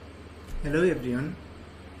Hello everyone,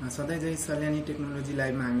 सधैँ चाहिँ Salyani technology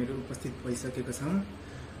लाइभमा हामीहरू उपस्थित भइसकेका छौँ।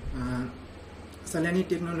 सल्यानी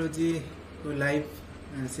टेक्नोलोजीको लाइभ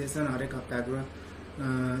सेसन हरेक हप्ताको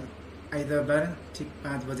आइतबार ठिक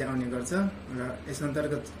 5 बजे आउने गर्छ र यस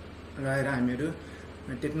अन्तर्गत रहेर हामीहरू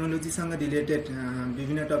टेक्नोलोजीसँग रिलेटेड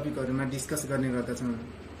विभिन्न टपिकहरूमा डिस्कस गर्ने गर्दछौँ।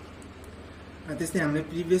 त्यस्तै हामीले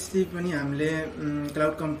प्रिभियसली पनि हामीले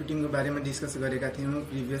क्लाउड कम्प्युटिङको बारेमा डिस्कस गरेका थियौँ।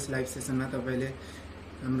 प्रिभियस लाइभ सेसनमा तपाईँले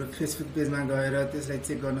हाम्रो फेसबुक पेजमा गएर त्यसलाई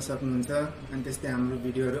चेक गर्न सक्नुहुन्छ। अनि त्यस्तै हाम्रो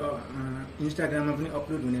भिडियोहरू इन्स्टाग्राममा पनि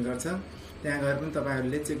अपलोड हुने गर्छ, त्यहाँ गएर पनि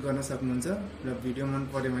तपाईँहरूले चेक गर्न सक्नुहुन्छ। र भिडियो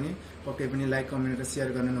मन पर्यो भने पक्कै पनि लाइक, कमेन्ट र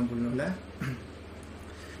सेयर गर्न नभुल्नुहोला।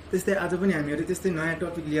 त्यस्तै आज पनि हामीहरू त्यस्तै नयाँ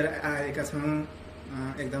टपिक लिएर आएका छौँ।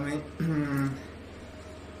 एकदमै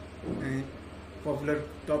पपुलर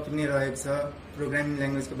टपिक नै रहेको छ। प्रोग्रामिङ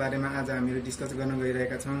ल्याङ्ग्वेजको बारेमा आज हामीहरू डिस्कस गर्न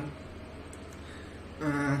गइरहेका छौँ।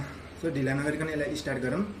 सो ढिला नगरिकन यसलाई स्टार्ट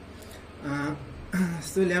गरौँ।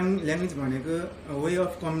 सो ल्याङ्ग्वेज भनेको वे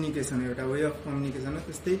अफ कम्युनिकेसन, एउटा वे अफ कम्युनिकेसन हो।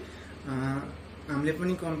 त्यस्तै हामीले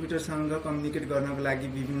पनि कम्प्युटरसँग कम्युनिकेट गर्नको लागि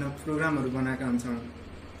विभिन्न प्रोग्रामहरू बनाएका हुन्छौँ।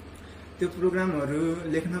 त्यो प्रोग्रामहरू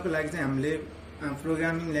लेख्नको लागि चाहिँ हामीले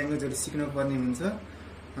प्रोग्रामिङ ल्याङ्ग्वेजहरू सिक्नुपर्ने हुन्छ।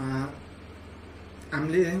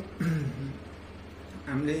 हामीले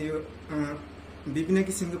यो विभिन्न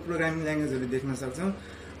किसिमको प्रोग्रामिङ ल्याङ्ग्वेजहरू देख्न सक्छौँ,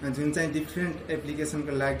 जुन चाहिँ डिफ्रेन्ट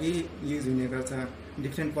एप्लिकेसनको लागि युज हुने गर्छ,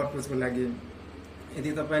 डिफ्रेन्ट पर्पजको लागि।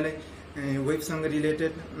 यदि तपाईँलाई वेबसँग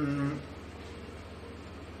रिलेटेड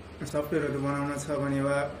सफ्टवेयरहरू बनाउन छ भने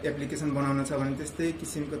वा एप्लिकेसन बनाउन छ भने त्यस्तै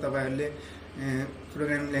किसिमको तपाईँहरूले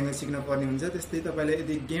प्रोग्रामिङ ल्याङ्ग्वेज सिक्न पर्ने हुन्छ। त्यस्तै तपाईँले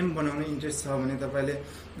यदि गेम बनाउन इन्ट्रेस्ट छ भने तपाईँले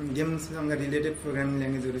गेमसँग रिलेटेड प्रोग्रामिङ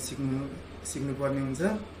ल्याङ्ग्वेजहरू सिक्नुपर्ने हुन्छ।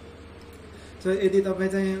 सो यदि तपाईँ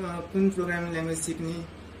चाहिँ कुन प्रोग्रामिङ ल्याङ्ग्वेज सिक्ने,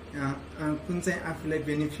 कुन चाहिँ आफूलाई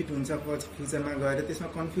बेनिफिट हुन्छ पछि फ्युचरमा गएर, त्यसमा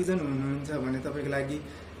कन्फ्युजन हुनुहुन्छ भने तपाईँको लागि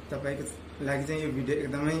चाहिँ यो भिडियो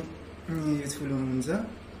एकदमै युजफुल हुनुहुन्छ।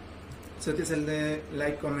 सो त्यसैले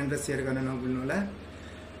लाइक, कमेन्ट र सेयर गर्न नभुल्नुहोला।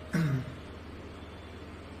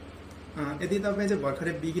 यदि तपाईँ चाहिँ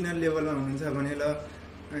भर्खरै बिगिनर लेभलमा हुनुहुन्छ भने र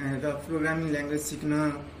प्रोग्रामिङ ल्याङ्ग्वेज सिक्न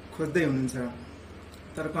खोज्दै हुनुहुन्छ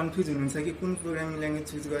तर कन्फ्युज हुनुहुन्छ कि कुन प्रोग्रामिङ ल्याङ्ग्वेज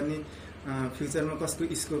चुज गर्ने, फ्युचरमा कसको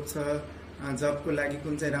स्कोप छ, जबको लागि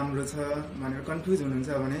कुन चाहिँ राम्रो छ भनेर कन्फ्युज हुनुहुन्छ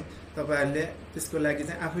भने तपाईँहरूले त्यसको लागि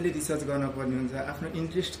चाहिँ आफैले रिसर्च गर्नुपर्ने हुन्छ। आफ्नो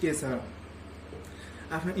इन्ट्रेस्ट के छ,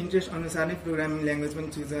 आफ्नो इन्ट्रेस्ट अनुसार नै प्रोग्रामिङ ल्याङ्ग्वेज पनि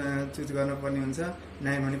चुज गर्नुपर्ने हुन्छ।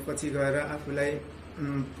 नयाँ भने पछि गएर आफूलाई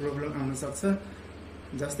प्रब्लम आउन सक्छ।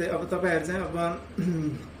 जस्तै अब तपाईँहरू चाहिँ अब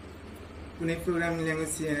कुनै प्रोग्रामिङ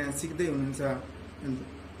ल्याङ्ग्वेज सिक्दै हुनुहुन्छ,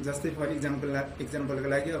 जस्तै फर इक्जाम्पलको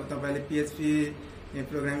लागि अब तपाईँले पिएचपी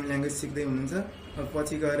प्रोग्रामिङ ल्याङ्ग्वेज सिक्दै हुनुहुन्छ। अब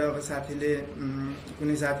पछि गएर अब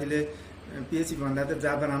कुनै साथीले पिएचपी भन्दा त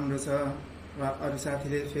जाभा राम्रो छ, वा अरू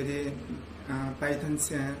साथीले फेरि पाइथन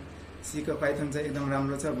पाइथन चाहिँ एकदम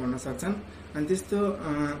राम्रो छ भन्न सक्छन्। अनि त्यस्तो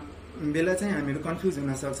बेला चाहिँ हामीहरू कन्फ्युज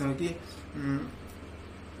हुन सक्छौँ कि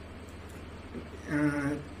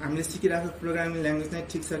हामीले सिकिरहेको प्रोग्रामिङ ल्याङ्ग्वेज चाहिँ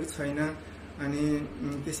ठिक छ कि छैन, अनि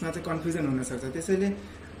त्यसमा चाहिँ कन्फ्युजन हुनसक्छ। त्यसैले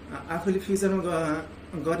आफूले फ्युचरमा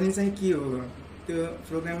गर्ने चाहिँ के हो, त्यो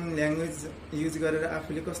प्रोग्रामिङ ल्याङ्ग्वेज युज गरेर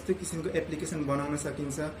आफूले कस्तो किसिमको एप्लिकेसन बनाउन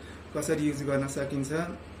सकिन्छ, कसरी युज गर्न सकिन्छ,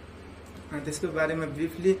 त्यसको बारेमा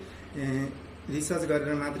ब्रिफली रिसर्च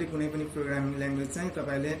गरेर मात्रै कुनै पनि प्रोग्रामिङ ल्याङ्ग्वेज चाहिँ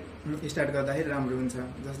तपाईँले स्टार्ट गर्दाखेरि राम्रो हुन्छ,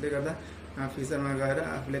 जसले गर्दा फ्युचरमा गएर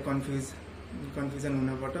आफूलाई कन्फ्युजन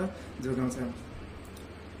हुनबाट जोगाउँछ।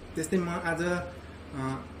 त्यस्तै म आज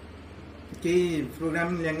केही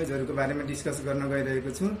प्रोग्रामिङ ल्याङ्ग्वेजहरूको बारेमा डिस्कस गर्न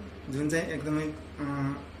गइरहेको छु, जुन चाहिँ एकदमै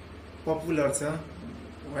पपुलर छ,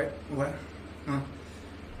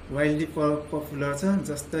 वाइल्डली पपुलर छ।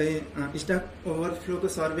 जस्तै स्ट्याक ओभरफ्लोको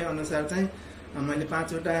सर्वे अनुसार चाहिँ मैले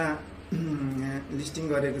 5वटा लिस्टिङ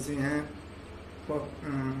गरेको छु यहाँ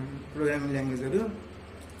प्रोग्रामिङ ल्याङ्ग्वेजहरू,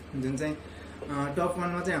 जुन चाहिँ टप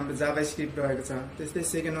 1मा चाहिँ हाम्रो जाभा स्क्रिप्ट रहेको छ। त्यस्तै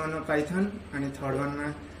सेकेन्ड 1मा पाइथन, अनि थर्ड 1मा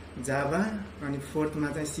जाभा, अनि 4थमा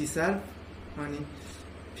चाहिँ C#, अनि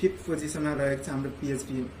 5th पोजिसनमा रहेको छ हाम्रो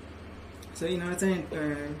पिएचपी। सो यिनीहरू चाहिँ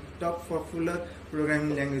टप पपुलर प्रोग्रामिङ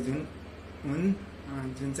ल्याङ्ग्वेज हुन्,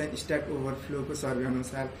 जुन चाहिँ स्ट्याक ओभरफ्लोको सर्वे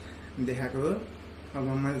अनुसार देखाएको हो। अब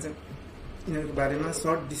मैले चाहिँ यिनीहरूको बारेमा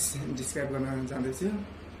सर्ट डिस्क्राइब गर्न चाहँदैछु।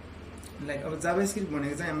 लाइक अब जाभा स्क्रिप्ट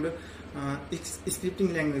भनेको चाहिँ हाम्रो स्क्रिप्टिङ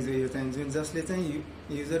ल्याङ्ग्वेज हो। यो चाहिँ जसले चाहिँ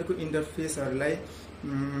युजरको इन्टरफेसहरूलाई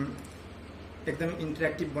एकदम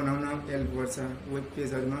इन्टरेक्टिभ बनाउन हेल्प गर्छ। वेब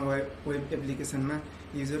पेजहरूमा, वेब एप्लिकेसनमा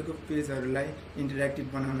युजरको पेजहरूलाई इन्टरेक्टिभ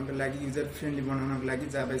बनाउनको लागि, युजर फ्रेन्डली बनाउनको लागि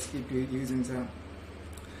जाभा स्क्रिप्ट युज हुन्छ।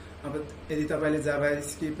 अब यदि तपाईँले जाभा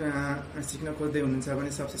स्क्रिप्ट सिक्न खोज्दै हुनुहुन्छ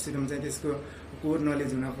भने सबसे सुरुमा चाहिँ त्यसको कोर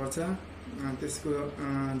नलेज हुनपर्छ। त्यसको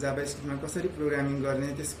जाभास्क्रिप्टमा कसरी प्रोग्रामिङ गर्ने,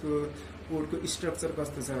 त्यसको कोडको स्ट्रक्चर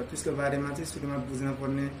कस्तो छ, त्यसको बारेमा चाहिँ सुरुमा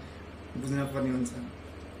बुझ्नुपर्ने हुन्छ।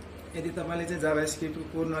 यदि तपाईँले चाहिँ जाभास्क्रिप्टको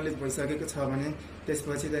कोर नलेज भइसकेको छ भने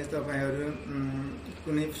त्यसपछि चाहिँ तपाईँहरू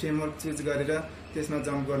कुनै फ्रेमवर्क चुज गरेर त्यसमा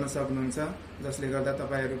जम्प गर्न सक्नुहुन्छ, जसले गर्दा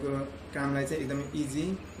तपाईँहरूको कामलाई चाहिँ एकदमै इजी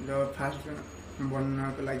र फास्ट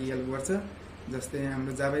बन्नको लागि हेल्प गर्छ। जस्तै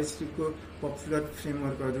हाम्रो जाभास्क्रिप्टको पपुलर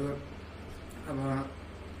फ्रेमवर्कहरू अब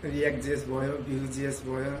रियाक्ट.js भयो, Vue.js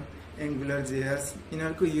भयो, एङ्गुलर.js,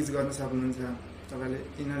 यिनीहरूको युज गर्न सक्नुहुन्छ। तपाईँले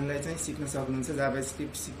यिनीहरूलाई चाहिँ सिक्न सक्नुहुन्छ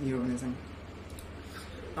जाभास्क्रिप्ट सिक्ने हो भने चाहिँ।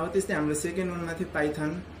 अब त्यस्तै हाम्रो सेकेन्ड वानमा थियो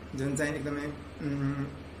पाइथन, जुन चाहिँ एकदमै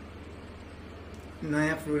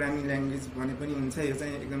नयाँ प्रोग्रामिङ ल्याङ्ग्वेज भने पनि हुन्छ। यो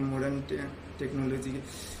चाहिँ एकदम मोडर्न टेक्नोलोजी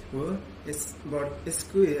हो।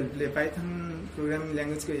 यसको हेल्पले, पाइथन प्रोग्रामिङ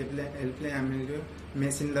ल्याङ्ग्वेजको हेल्पले हामीले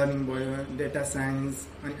मेसिन लर्निङ भयो, डेटा साइन्स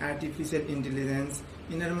अनि आर्टिफिसियल इन्टेलिजेन्स,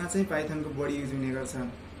 यिनीहरूमा चाहिँ पाइथनको बढी युज हुने गर्छ।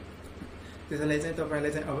 त्यसैले चाहिँ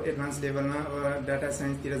तपाईँलाई चाहिँ अब एडभान्स लेभलमा अब डाटा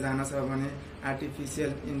साइन्सतिर जान छ भने,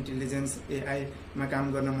 आर्टिफिसियल इन्टेलिजेन्स एआईमा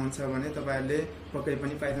काम गर्न मन छ भने तपाईँहरूले पक्कै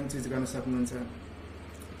पनि पाइथन चुज गर्न सक्नुहुन्छ।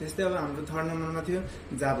 त्यस्तै अब हाम्रो थर्ड नम्बरमा थियो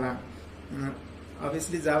जाभा।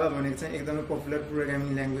 अभियसली जाभा भनेको चाहिँ एकदमै पपुलर प्रोग्रामिङ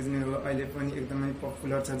ल्याङ्ग्वेज नै हो, अहिले पनि एकदमै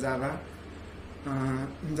पपुलर छ जाभा,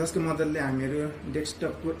 जसको मद्दतले हामीहरू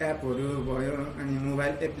डेस्कटपको एपहरू भयो अनि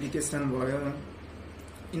मोबाइल एप्लिकेसन भयो,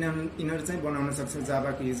 यिनीहरू चाहिँ बनाउन सक्छ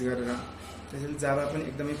जाभाको युज गरेर। त्यसैले जाभा पनि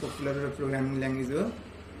एकदमै पपुलर प्रोग्रामिङ ल्याङ्ग्वेज हो।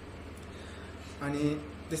 अनि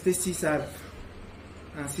त्यस्तै सी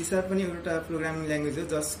शार्प पनि एउटा प्रोग्रामिङ ल्याङ्ग्वेज हो,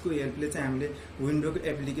 जसको हेल्पले चाहिँ हामीले विन्डोको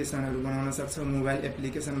एप्लिकेसनहरू बनाउन सक्छौँ, मोबाइल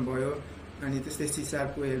एप्लिकेसन भयो, अनि त्यस्तै सी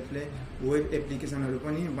शार्पको हेल्पले वेब एप्लिकेसनहरू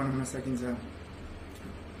पनि बनाउन सकिन्छ।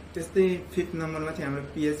 त्यस्तै फिफ्थ नम्बरमा थियो हाम्रो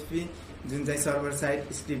PHP, जुन चाहिँ सर्भर साइड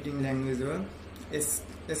स्क्रिप्टिङ ल्याङ्ग्वेज हो।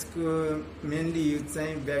 यसको मेनली युज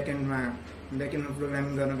चाहिँ ब्याकएन्डमा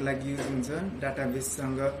प्रोग्रामिङ गर्नको लागि युज हुन्छ। डाटाबेस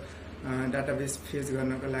फेच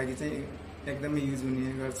गर्नको लागि चाहिँ एकदमै युज हुने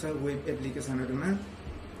गर्छ वेब एप्लिकेसनहरूमा।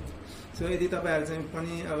 सो यदि तपाईँहरू चाहिँ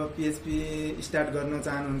पनि अब PHP स्टार्ट गर्न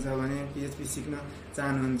चाहनुहुन्छ भने, PHP सिक्न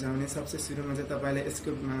चाहनुहुन्छ भने सबसे सुरुमा चाहिँ तपाईँले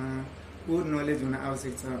यसको कोर नलेज हुन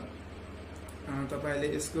आवश्यक छ। तपाईँले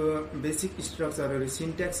यसको बेसिक स्ट्रक्चरहरू,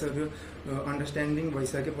 सिन्ट्याक्सहरू अन्डरस्ट्यान्डिङ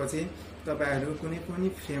भइसकेपछि तपाईँहरू कुनै पनि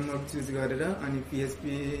फ्रेमवर्क चुज गरेर अनि PHP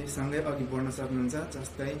सँगै अघि बढ्न सक्नुहुन्छ।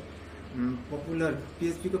 जस्तै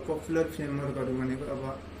PHP को पपुलर फ्रेमवर्कहरू भनेको अब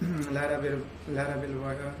लारावेल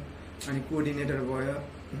भयो अनि कोअर्डिनेटर भयो,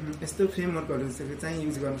 यस्तो फ्रेमवर्कहरू चाहिँ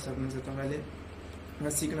युज गर्न सक्नुहुन्छ तपाईँले र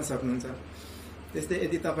सिक्न सक्नुहुन्छ। त्यस्तै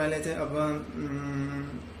यदि तपाईँलाई चाहिँ अब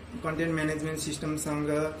कन्टेन्ट म्यानेजमेन्ट सिस्टमसँग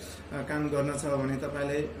काम गर्न छ भने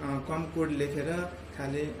तपाईँलाई कम कोड लेखेर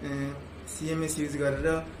खालि CMS युज गरेर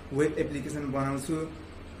वेब एप्लिकेसन बनाउँछु,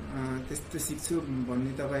 त्यस्तो सिक्छु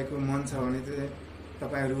भन्ने तपाईँको मन छ भने चाहिँ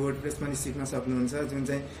तपाईँहरू वर्डप्रेस पनि सिक्न सक्नुहुन्छ, जुन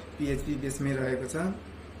चाहिँ PHP बेसमै रहेको छ।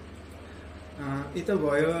 यी त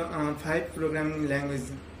भयो 5 प्रोग्रामिङ ल्याङ्ग्वेज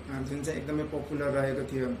जुन चाहिँ एकदमै पपुलर रहेको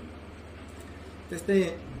थियो। त्यस्तै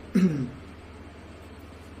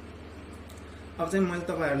अब चाहिँ मैले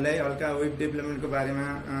तपाईँहरूलाई हल्का वेब डेभलपमेन्टको बारेमा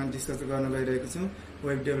डिस्कस गर्न गइरहेको छु।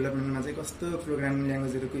 वेब डेभलपमेन्टमा चाहिँ कस्तो प्रोग्रामिङ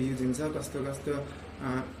ल्याङ्ग्वेजहरूको युज हुन्छ, कस्तो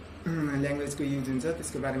ल्याङ्ग्वेजको युज हुन्छ,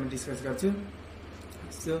 त्यसको बारेमा डिस्कस गर्छु।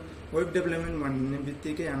 सो वेब डेभलपमेन्ट भन्ने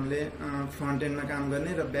बित्तिकै हामीले फ्रन्ट एन्डमा काम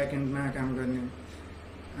गर्ने र ब्याक एन्डमा काम गर्ने,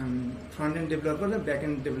 फ्रन्ट एन्ड डेभलपर र ब्याक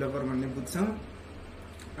एन्ड डेभलपर भन्ने बुझ्छौँ।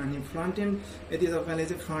 अनि फ्रन्ट एन्ड, यदि तपाईँले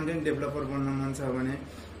चाहिँ फ्रन्ट एन्ड डेभलपर बन्न मन छ भने,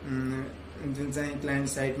 जुन चाहिँ क्लाइन्ट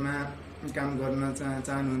साइटमा काम गर्न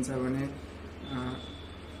चाहनुहुन्छ भने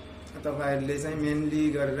तपाईँहरूले चाहिँ मेनली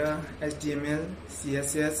गरेर HTML,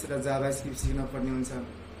 CSS र जाभास्क्रिप्ट सिक्नुपर्ने हुन्छ।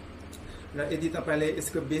 र यदि तपाईँले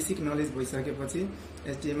यसको बेसिक नलेज भइसकेपछि,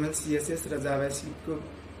 HTML, CSS र जाभास्क्रिप्टको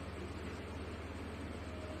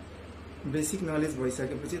बेसिक नलेज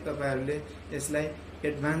भइसकेपछि तपाईँहरूले यसलाई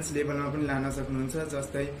एडभान्स लेभलमा पनि लान सक्नुहुन्छ।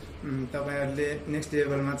 जस्तै तपाईँहरूले नेक्स्ट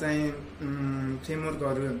लेभलमा चाहिँ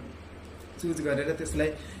फ्रेमवर्कहरू चुज गरेर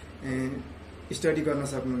त्यसलाई स्टडी गर्न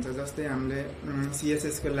सक्नुहुन्छ। जस्तै हामीले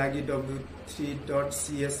CSS को लागि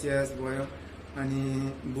W3.CSS भयो अनि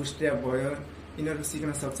बुटस्ट्र्याप भयो, यिनीहरू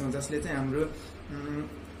सिक्न सक्छौँ, जसले चाहिँ हाम्रो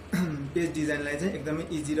पेज डिजाइनलाई चाहिँ एकदमै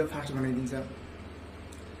इजी र फास्ट बनाइदिन्छ।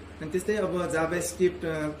 अनि त्यस्तै अब जाभास्क्रिप्ट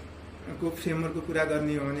को फ्रेमवर्कको कुरा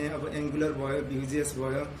गर्ने हो भने अब एङ्गुलर भयो, Vue.js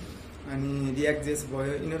भयो अनि रियाक्ट.js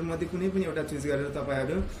भयो, यिनीहरूमध्ये कुनै पनि एउटा चुज गरेर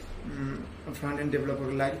तपाईँहरू फ्रन्ट एन्ड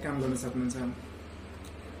डेभलपरको लागि काम गर्न सक्नुहुन्छ।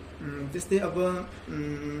 त्यस्तै अब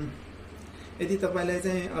यदि तपाईँलाई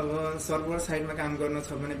चाहिँ अब सर्भर साइडमा काम गर्न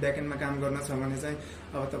छ भने, ब्याकएन्डमा काम गर्न छ भने चाहिँ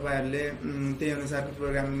अब तपाईँहरूले त्यही अनुसारको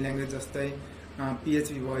प्रोग्रामिङ ल्याङ्ग्वेज जस्तै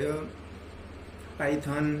PHP भयो,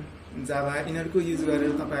 पाइथन, जाभा यिनीहरूको युज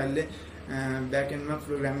गरेर तपाईँहरूले ब्याकएन्डमा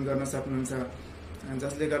प्रोग्रामिङ गर्न सक्नुहुन्छ,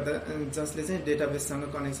 जसले चाहिँ डेटाबेससँग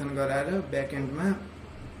कनेक्सन गराएर ब्याकएन्डमा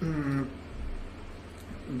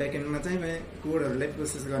चाहिँ कोडहरूलाई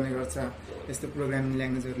प्रोसेस गर्ने गर्छ यस्तो प्रोग्रामिङ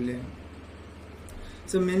ल्याङ्ग्वेजहरूले।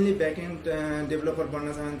 सो मेनली ब्याकएन्ड डेभलपर बन्न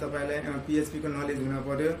छ भने तपाईँलाई PHP को नलेज हुन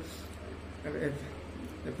पर्यो।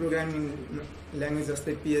 प्रोग्रामिङ ल्याङ्ग्वेज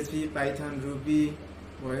जस्तै PHP, पाइथन, रुबी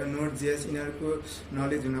भयो, नोड.js यिनीहरूको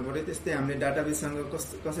नलेज हुन पर्यो। त्यस्तै हामीले डाटाबेससँग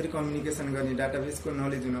कसरी कम्युनिकेसन गर्ने डाटाबेसको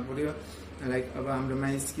नलेज हुन पर्यो। लाइक अब हाम्रो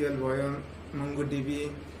MySQL भयो, MongoDB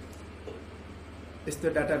यस्तो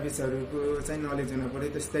डाटाबेसहरूको चाहिँ नलेज हुन पर्यो।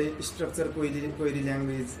 त्यस्तै स्ट्रक्चर क्वेरी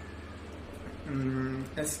ल्याङ्ग्वेज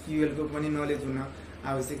SQL को पनि नलेज हुन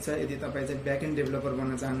आवश्यक छ यदि तपाईँ चाहिँ ब्याकएन्ड डेभलपर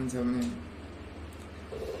बन्न चाहनुहुन्छ भने।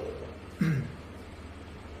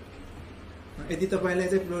 यदि तपाईँलाई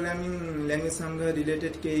चाहिँ प्रोग्रामिङ ल्याङ्ग्वेजसँग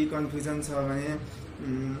रिलेटेड केही कन्फ्युजन छ भने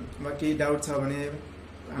वा केही डाउट छ भने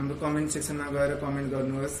हाम्रो कमेन्ट सेक्सनमा गएर कमेन्ट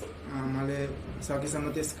गर्नुहोस्, मैले सकेसम्म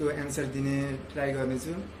त्यसको एन्सर दिने ट्राई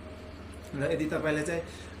गर्नेछु। र यदि तपाईँलाई चाहिँ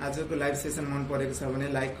आजको लाइभ सेसन मन परेको छ भने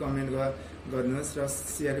लाइक कमेन्ट गर्नुहोस् र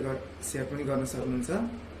सेयर पनि गर्न सक्नुहुन्छ।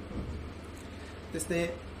 त्यस्तै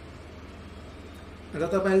र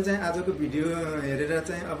तपाईँले चाहिँ आजको भिडियो हेरेर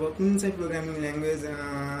चाहिँ अब कुन चाहिँ प्रोग्रामिङ ल्याङ्ग्वेज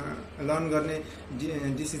लर्न गर्ने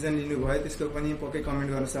डिसिजन लिनुभयो त्यसको पनि पक्कै कमेन्ट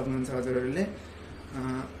गर्न सक्नुहुन्छ हजुरहरूले।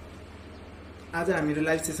 आज हामीहरू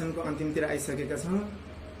लाइभ सेसनको अन्तिमतिर आइसकेका छौँ।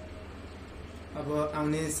 अब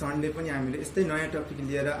आउने सन्डे पनि हामीले यस्तै नयाँ टपिक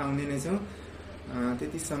लिएर आउने नै छौँ।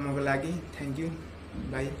 त्यतिसम्मको लागि थ्याङ्क यू,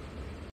 बाई।